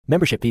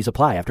Membership fees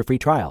apply after free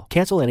trial.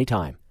 Cancel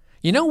anytime.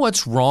 You know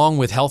what's wrong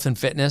with health and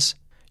fitness?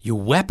 You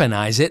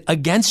weaponize it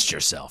against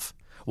yourself.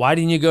 Why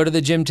didn't you go to the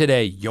gym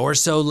today? You're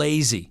so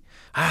lazy.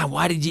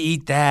 Why did you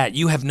eat that?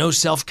 You have no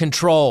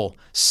self-control.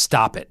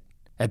 Stop it.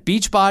 At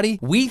Beachbody,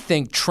 we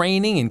think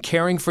training and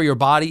caring for your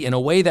body in a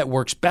way that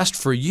works best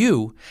for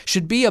you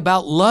should be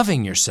about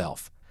loving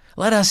yourself.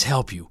 Let us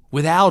help you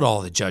without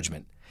all the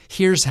judgment.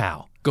 Here's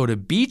how. Go to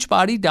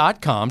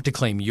beachbody.com to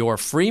claim your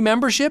free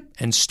membership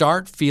and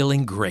start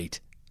feeling great.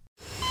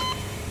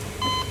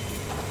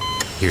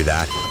 Hear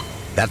that?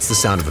 That's the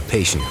sound of a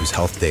patient whose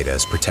health data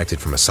is protected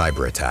from a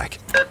cyber attack.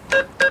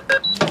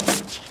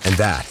 And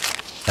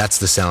that's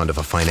the sound of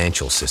a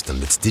financial system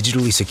that's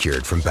digitally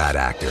secured from bad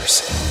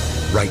actors.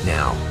 Right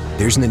now,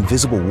 there's an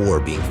invisible war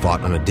being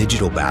fought on a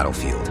digital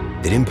battlefield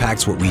that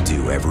impacts what we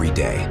do every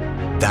day.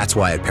 That's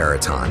why at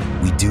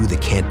Peraton, we do the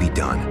can't be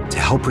done to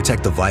help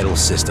protect the vital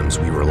systems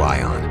we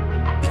rely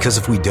on. Because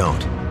if we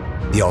don't,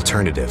 the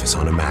alternative is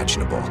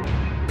unimaginable.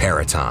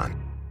 Peraton.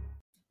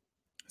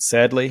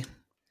 Sadly,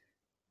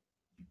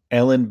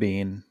 Alan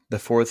Bean, the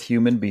fourth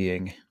human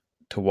being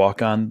to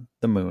walk on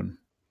the moon,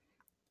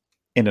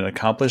 and an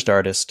accomplished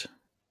artist,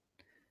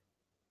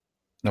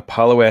 an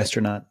Apollo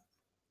astronaut,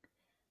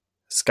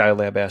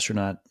 Skylab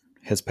astronaut,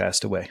 has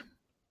passed away.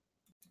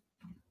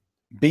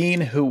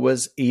 Bean, who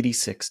was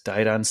 86,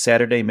 died on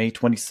Saturday, May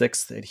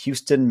 26th at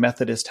Houston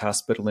Methodist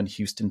Hospital in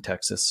Houston,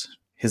 Texas.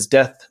 His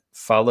death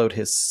followed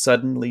his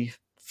suddenly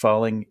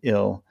falling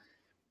ill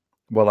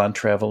while on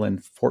travel in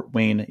Fort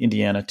Wayne,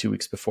 Indiana, 2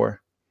 weeks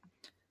before.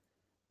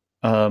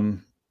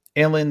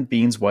 Alan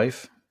Bean's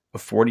wife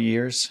of 40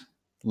 years,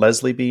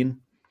 Leslie Bean,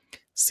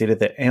 stated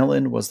that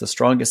Alan was the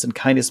strongest and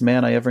kindest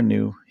man I ever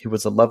knew. He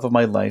was the love of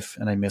my life,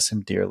 and I miss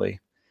him dearly.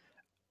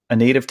 A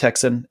native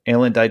Texan,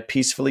 Alan died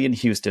peacefully in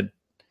Houston,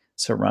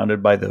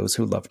 surrounded by those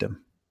who loved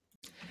him.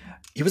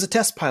 He was a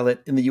test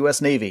pilot in the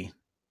U.S. Navy.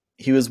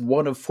 He was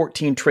one of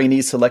 14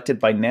 trainees selected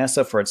by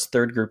NASA for its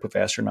third group of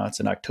astronauts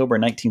in October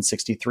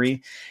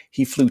 1963.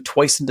 He flew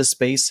twice into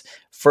space,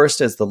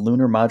 first as the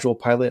lunar module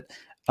pilot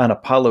on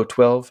Apollo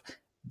 12,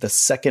 the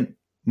second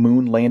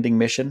moon landing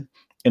mission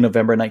in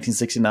November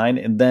 1969,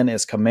 and then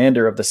as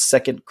commander of the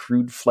second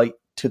crewed flight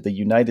to the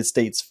United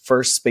States'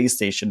 first space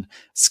station,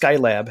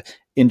 Skylab,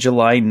 in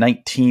July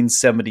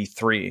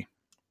 1973.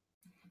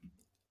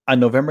 On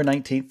November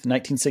 19th,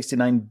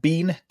 1969,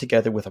 Bean,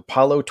 together with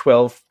Apollo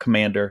 12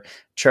 commander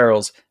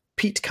Charles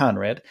Pete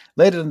Conrad,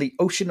 landed in the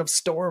Ocean of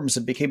Storms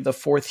and became the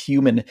fourth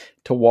human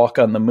to walk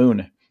on the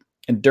moon.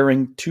 And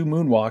during 2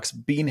 moonwalks,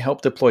 Bean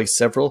helped deploy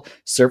several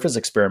surface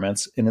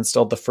experiments and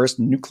installed the first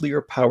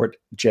nuclear-powered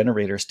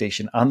generator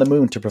station on the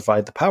moon to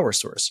provide the power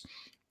source.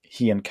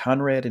 He and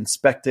Conrad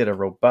inspected a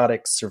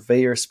robotic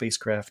surveyor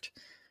spacecraft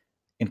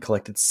and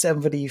collected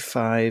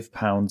 75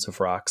 pounds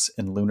of rocks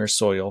and lunar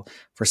soil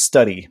for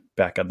study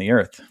back on the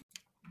Earth.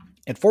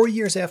 And 4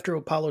 years after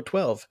Apollo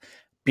 12,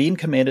 Bean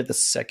commanded the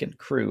second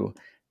crew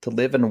to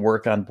live and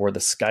work on board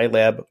the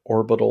Skylab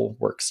orbital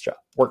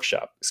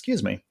workshop.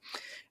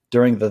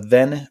 During the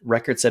then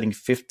record-setting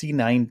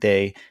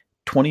 59-day,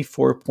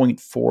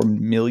 24.4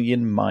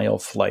 million mile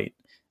flight,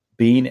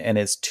 Bean and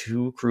his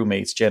 2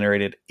 crewmates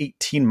generated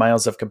 18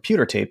 miles of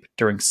computer tape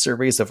during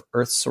surveys of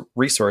Earth's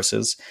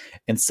resources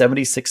and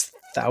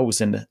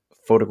 76,000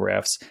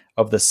 photographs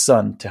of the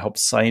sun to help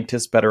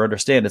scientists better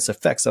understand its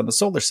effects on the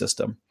solar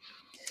system.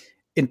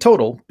 In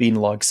total, Bean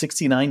logged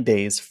 69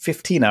 days,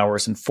 15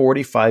 hours, and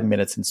 45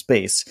 minutes in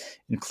space,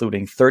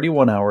 including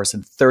 31 hours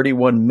and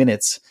 31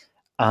 minutes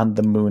on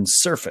the moon's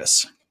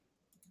surface.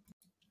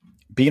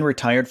 Bean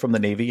retired from the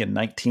Navy in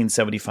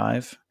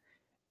 1975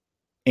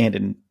 and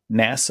in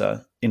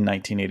NASA in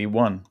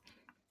 1981.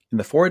 In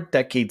the 4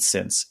 decades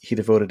since, he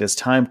devoted his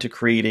time to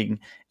creating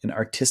an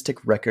artistic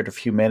record of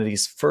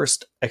humanity's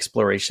first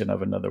exploration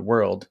of another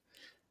world.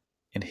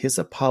 And his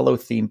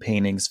Apollo-themed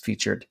paintings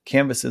featured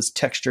canvases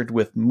textured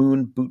with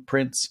moon boot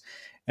prints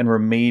and were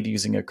made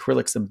using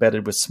acrylics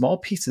embedded with small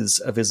pieces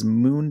of his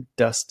moon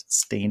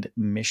dust-stained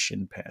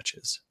mission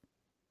patches.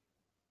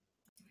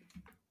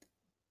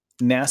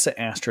 NASA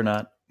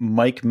astronaut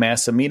Mike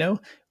Massimino,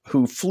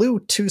 who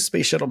flew 2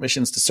 space shuttle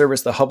missions to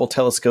service the Hubble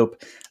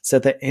telescope,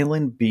 said that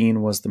Alan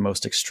Bean was the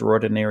most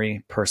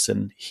extraordinary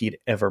person he'd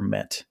ever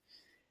met.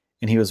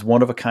 And he was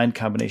one-of-a-kind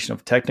combination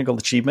of technical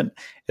achievement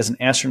as an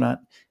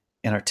astronaut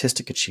and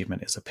artistic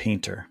achievement as a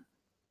painter.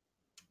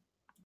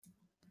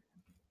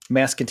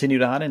 Mass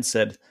continued on and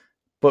said,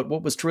 but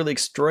what was truly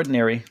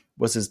extraordinary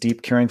was his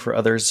deep caring for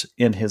others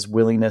and his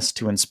willingness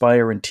to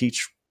inspire and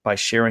teach by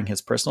sharing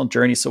his personal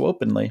journey so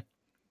openly.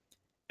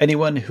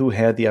 Anyone who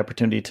had the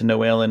opportunity to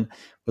know Alan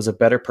was a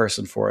better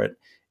person for it,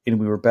 and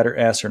we were better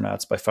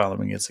astronauts by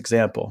following his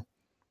example.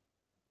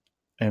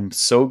 I am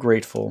so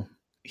grateful.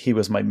 He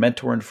was my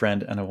mentor and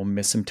friend, and I will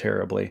miss him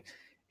terribly.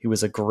 He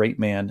was a great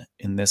man,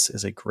 and this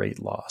is a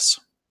great loss.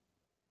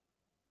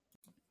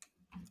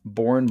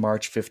 Born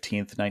March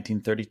 15th,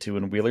 1932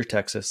 in Wheeler,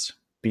 Texas,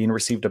 Bean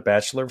received a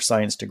Bachelor of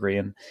Science degree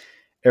in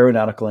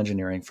Aeronautical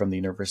Engineering from the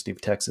University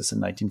of Texas in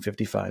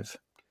 1955.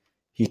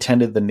 He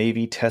attended the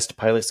Navy Test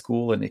Pilot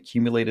School and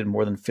accumulated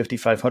more than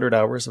 5,500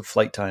 hours of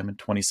flight time in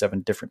 27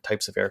 different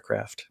types of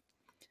aircraft.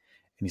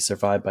 And he's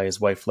survived by his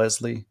wife,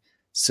 Leslie,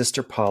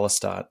 sister, Paula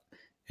Stott,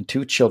 and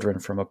 2 children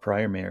from a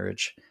prior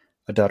marriage,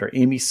 a daughter,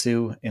 Amy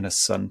Sue, and a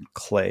son,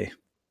 Clay.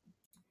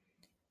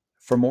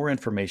 For more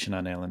information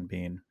on Alan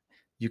Bean,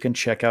 you can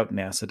check out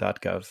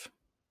nasa.gov.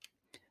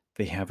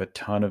 They have a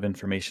ton of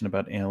information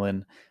about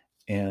Alan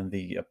and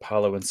the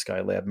Apollo and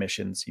Skylab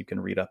missions. You can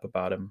read up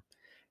about him.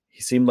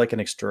 He seemed like an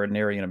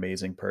extraordinary and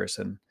amazing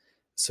person.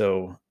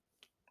 So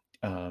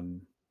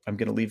I'm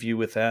going to leave you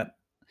with that.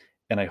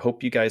 And I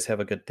hope you guys have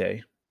a good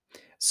day.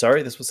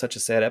 Sorry this was such a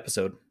sad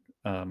episode.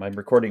 I'm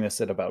recording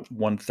this at about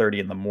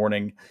 1:30 in the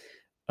morning.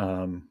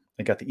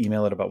 I got the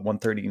email at about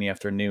 1:30 in the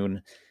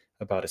afternoon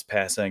about his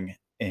passing.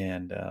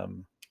 And,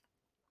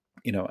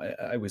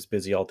 I was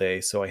busy all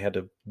day, so I had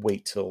to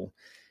wait till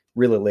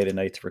really late at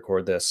night to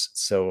record this.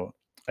 So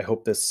I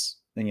hope this,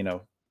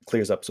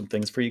 clears up some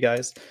things for you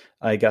guys.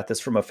 I got this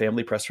from a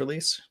family press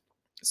release.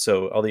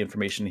 So all the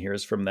information here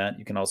is from that.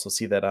 You can also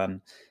see that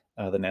on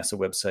the NASA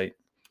website.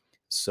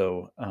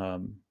 So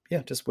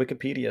just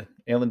Wikipedia,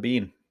 Alan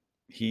Bean.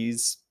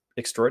 He's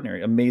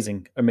extraordinary,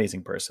 amazing,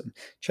 amazing person.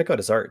 Check out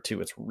his art too.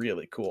 It's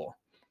really cool.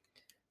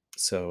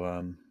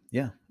 So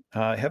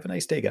have a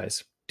nice day,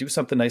 guys. Do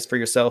something nice for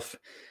yourself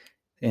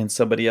and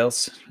somebody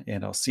else.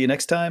 And I'll see you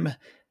next time.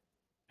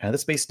 The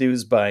Space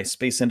News by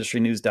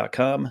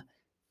spaceindustrynews.com.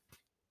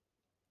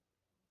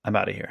 I'm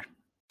out of here.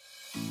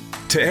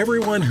 To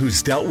everyone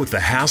who's dealt with the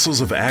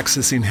hassles of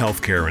accessing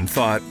healthcare and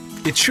thought,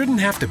 it shouldn't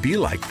have to be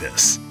like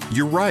this.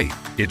 You're right,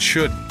 it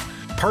shouldn't.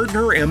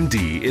 Partner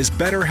MD is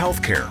better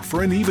healthcare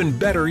for an even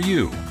better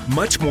you.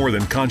 Much more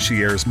than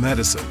concierge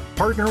medicine,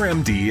 Partner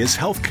MD is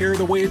healthcare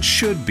the way it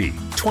should be.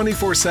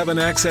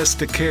 24/7 access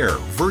to care,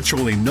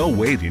 virtually no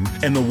waiting,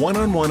 and the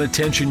one-on-one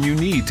attention you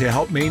need to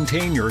help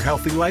maintain your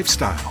healthy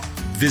lifestyle.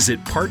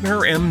 Visit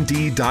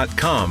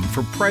partnermd.com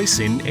for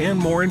pricing and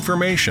more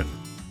information.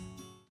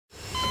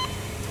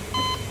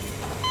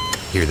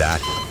 Hear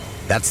that?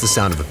 That's the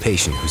sound of a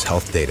patient whose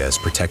health data is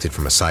protected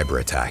from a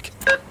cyber attack.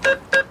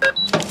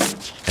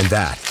 And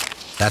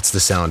that's the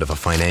sound of a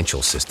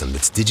financial system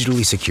that's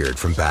digitally secured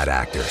from bad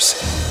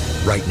actors.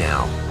 Right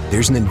now,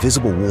 there's an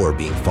invisible war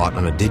being fought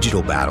on a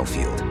digital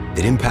battlefield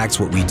that impacts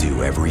what we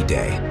do every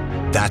day.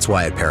 That's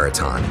why at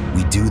Peraton,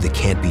 we do the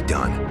can't be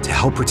done to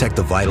help protect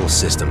the vital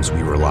systems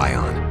we rely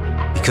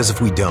on. Because if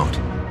we don't,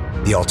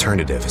 the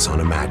alternative is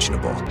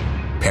unimaginable.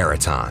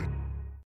 Peraton.